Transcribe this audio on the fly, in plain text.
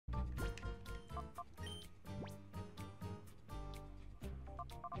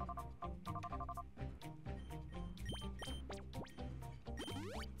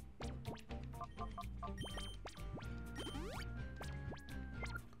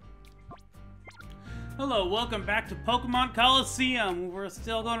Hello, welcome back to Pokemon Colosseum. We're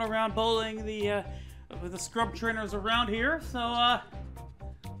still going around bowling the scrub trainers around here, so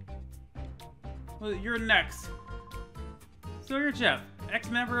well, you're next. So you're Jeff,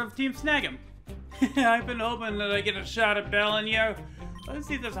 ex-member of Team Snag'em. I've been hoping that I get a shot at battling you. Let's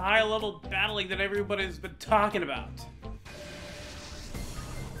see this high-level battling that everybody's been talking about.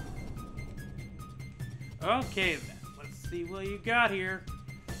 Okay then, let's see what you got here.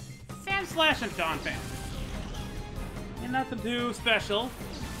 Sand Slash and Donphan. And nothing too special.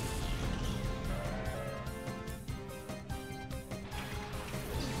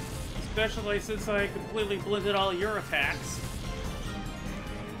 Especially since I completely blended all your attacks.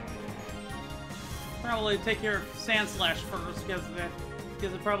 Probably take care of Sand Slash first, because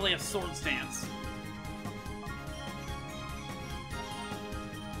it probably has Sword Stance.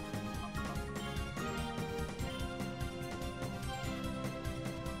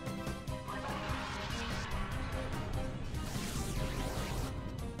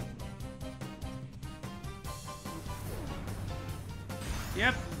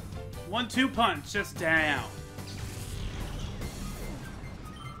 Yep. 1-2 punch, just down.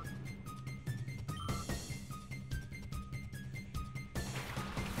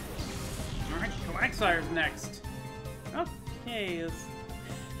 Alright, Quagsire's next. Okay,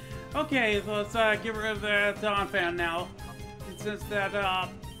 okay, so let's get rid of the Donphan now. And since that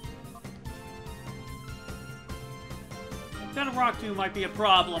Rock Tomb might be a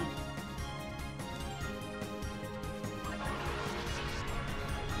problem.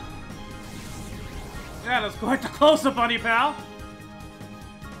 That is quite the close-up on you, pal.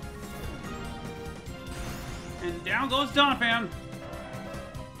 And down goes Donphan.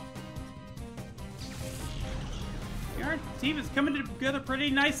 Your team is coming together pretty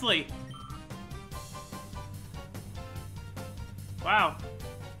nicely. Wow.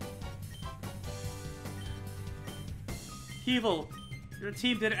 Keevil, your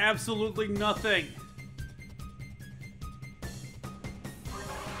team did absolutely nothing.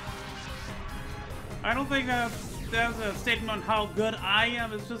 I don't think that's a statement on how good I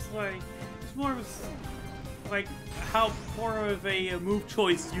am. It's just like, it's more of like how poor of a move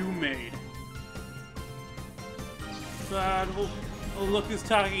choice you made. But we'll look who's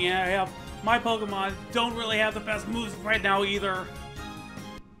talking. Yeah, my Pokemon don't really have the best moves right now either.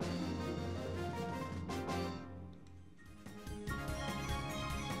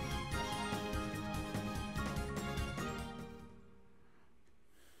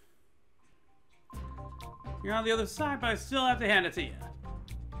 You're on the other side, but I still have to hand it to you.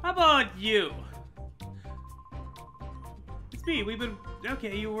 How about you? It's me, we've been...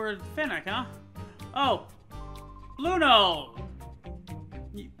 Okay, you were Fennec, huh? Oh, Luno!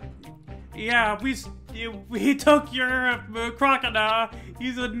 Yeah, we took your crocodile.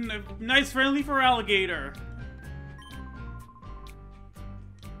 He's a nice friendly for alligator.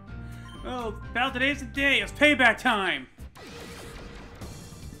 Oh, pal, today's the day. It's payback time.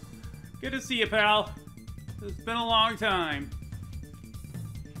 Good to see you, pal. It's been a long time.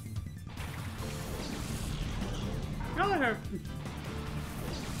 Oh,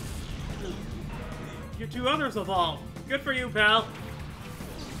 your two others evolved. Good for you, pal.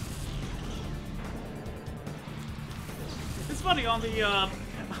 It's funny on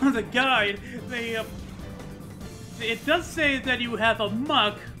the guide. It does say that you have a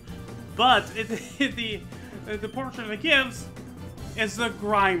muck, but the portion it gives is the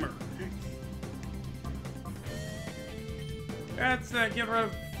Grimer. Let's get rid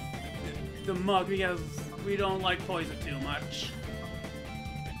of the mug because we don't like poison too much.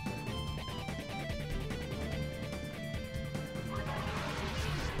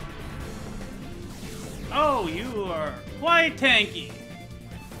 Oh, you are quite tanky.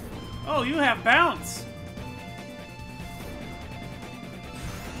 Oh, you have bounce.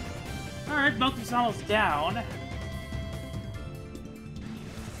 Alright, Monkey's almost down.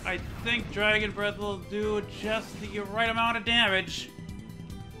 I think Dragon Breath will do just the right amount of damage.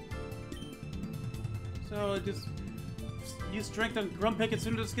 So just use Strength on Grumpig as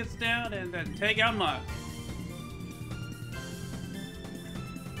soon as it gets down, and then take out Mug.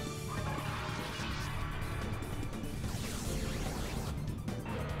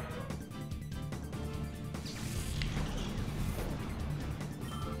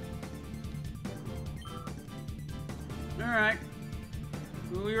 Alright.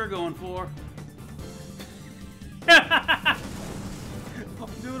 Who we were going for.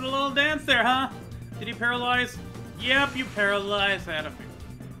 Doing a little dance there, huh? Did he paralyze? Yep, you paralyzed that a bit.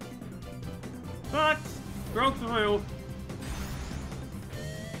 But, broke through.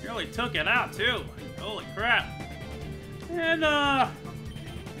 Really took it out, too. Holy crap. And,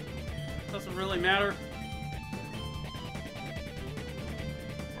 doesn't really matter.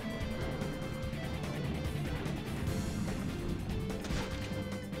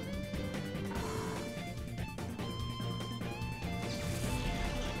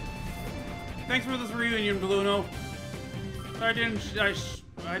 Thanks for this reunion, Bluno. I didn't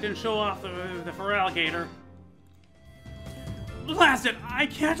show off the Feraligatr. Blast it! I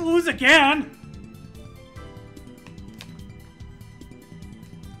can't lose again!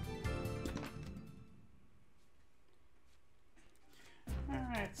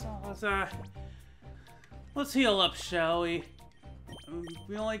 Alright, so let's heal up, shall we?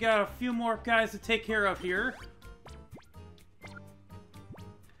 We only got a few more guys to take care of here.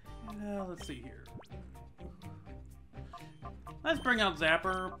 And let's see here. Let's bring out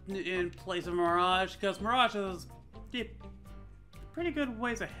Zapper in place of Mirage, because Mirage is pretty good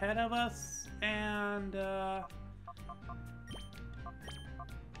ways ahead of us, and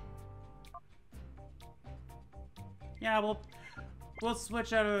yeah, we'll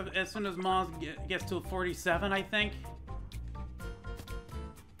switch out of as soon as Maz gets to 47, I think.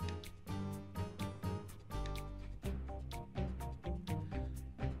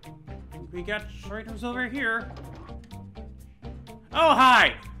 We got traitors over here. Oh,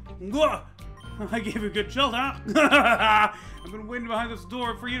 hi! I gave you a good chill, huh? I've been waiting behind this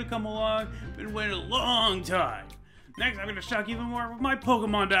door for you to come along. Been waiting a long time. Next, I'm gonna shock you even more with my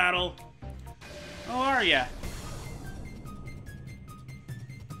Pokemon battle. How are ya?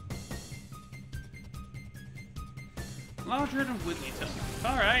 Loudred and Wigglytuff.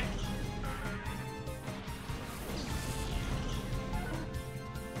 Alright.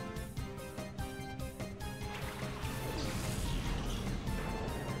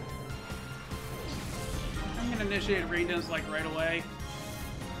 Initiate rain dance like right away.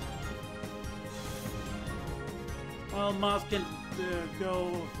 Well, Moss can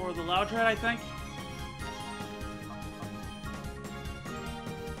go for the Loudred, I think.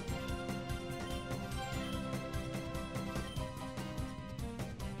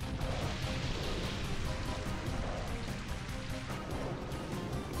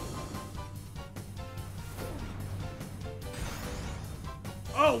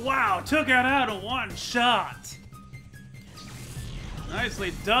 Oh wow, took it out in one shot.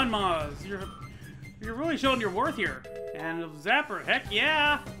 Nicely done, Maz. You're really showing your worth here. And Zapper, heck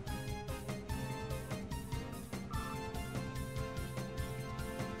yeah!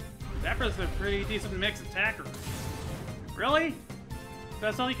 Zapper's a pretty decent mix attacker. Really?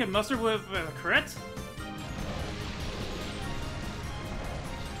 That's all you can muster with a crit?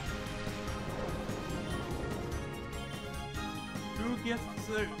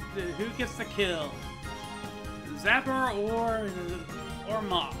 Who gets the kill? Zapper or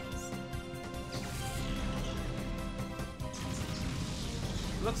Maz?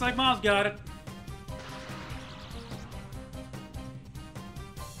 Looks like Maz got it.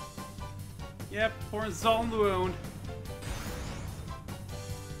 Yep, for his own wound.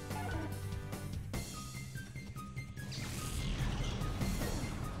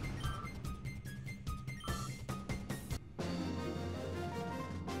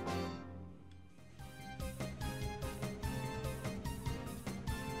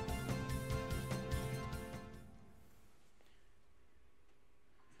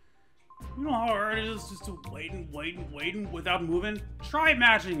 You know how hard it is just to wait and wait and wait and without moving? Try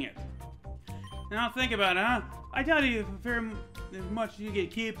matching it. Now think about it, huh? I doubt you very much you could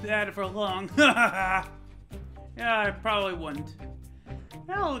keep at it for long. Yeah, I probably wouldn't.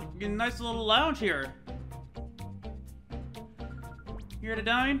 Hell, a nice little lounge here. Here to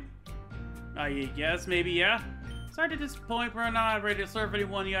dine? I guess, maybe, yeah. Sorry to disappoint, we're not ready to serve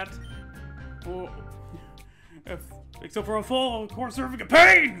anyone yet. Oh, except for a full course serving of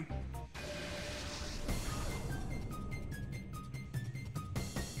pain!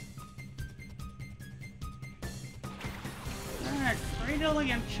 Alright, Cradily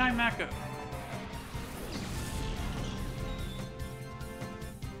and Chimako.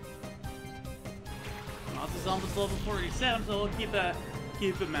 Moss is almost level 47, so we'll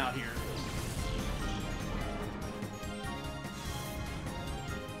keep him out here.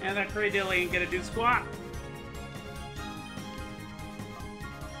 And that Cradily ain't gonna do squat.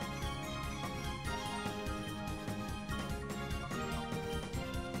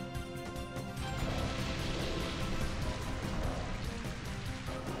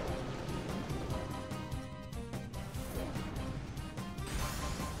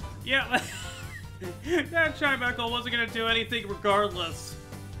 Yeah, that Trimackle wasn't gonna do anything regardless.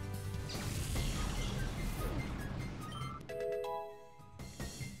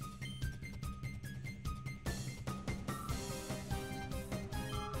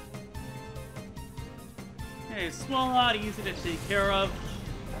 Hey, Swallow, easy to take care of.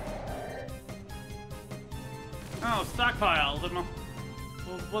 Oh, stockpile.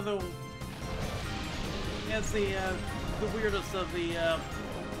 It's the weirdest of the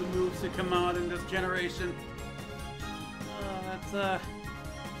the moves that come out in this generation. Let's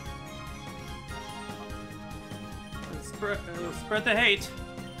spread the hate.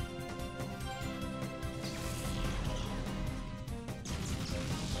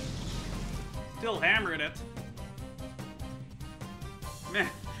 Still hammering it. Man,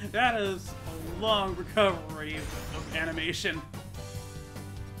 that is a long recovery of animation.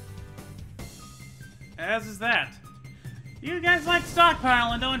 As is that. You guys like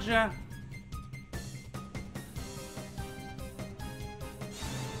stockpiling, don't ya?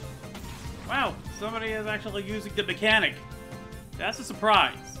 Wow, somebody is actually using the mechanic. That's a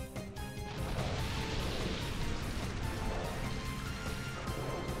surprise.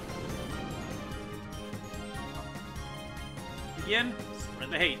 Again, spread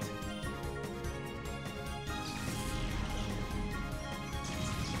the hate.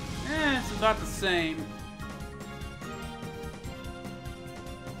 It's about the same.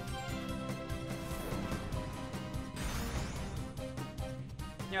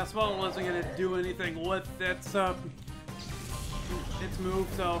 Yeah, Swallow wasn't gonna do anything with its move,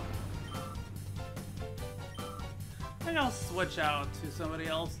 so I think I'll switch out to somebody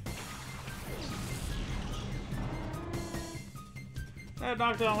else. That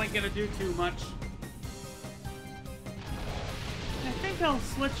doctor only gonna do too much. I think I'll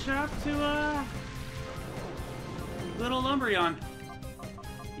switch out to Little Umbreon.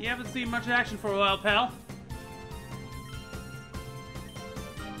 You haven't seen much action for a while, pal.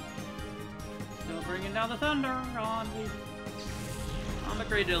 Still bringing down the thunder on the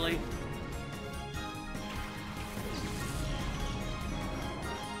Grey Dilly.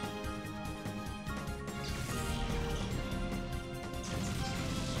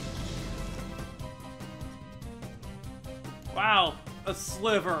 Wow, a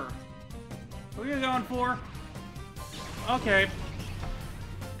sliver. What are you going for? Okay.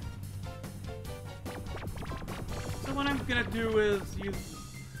 So what I'm gonna do is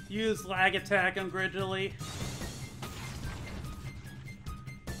use lag attack on Gridley.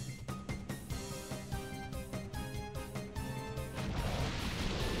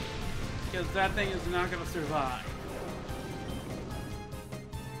 Because that thing is not gonna survive.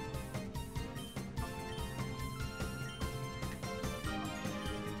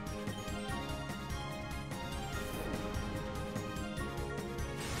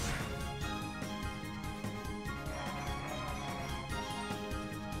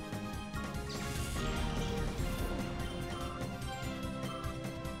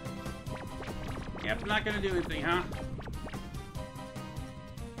 Yep, not gonna do anything, huh?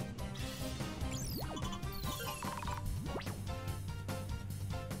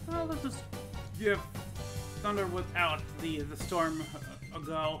 Well, let's just give Thunder without the storm a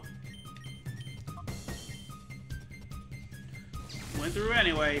go. Went through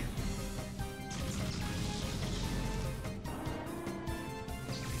anyway.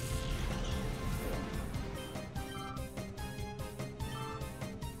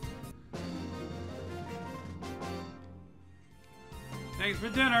 Thanks for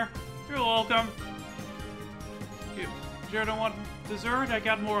dinner. You're welcome. You sure don't want dessert? I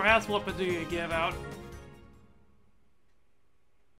got more ass whooping to give out.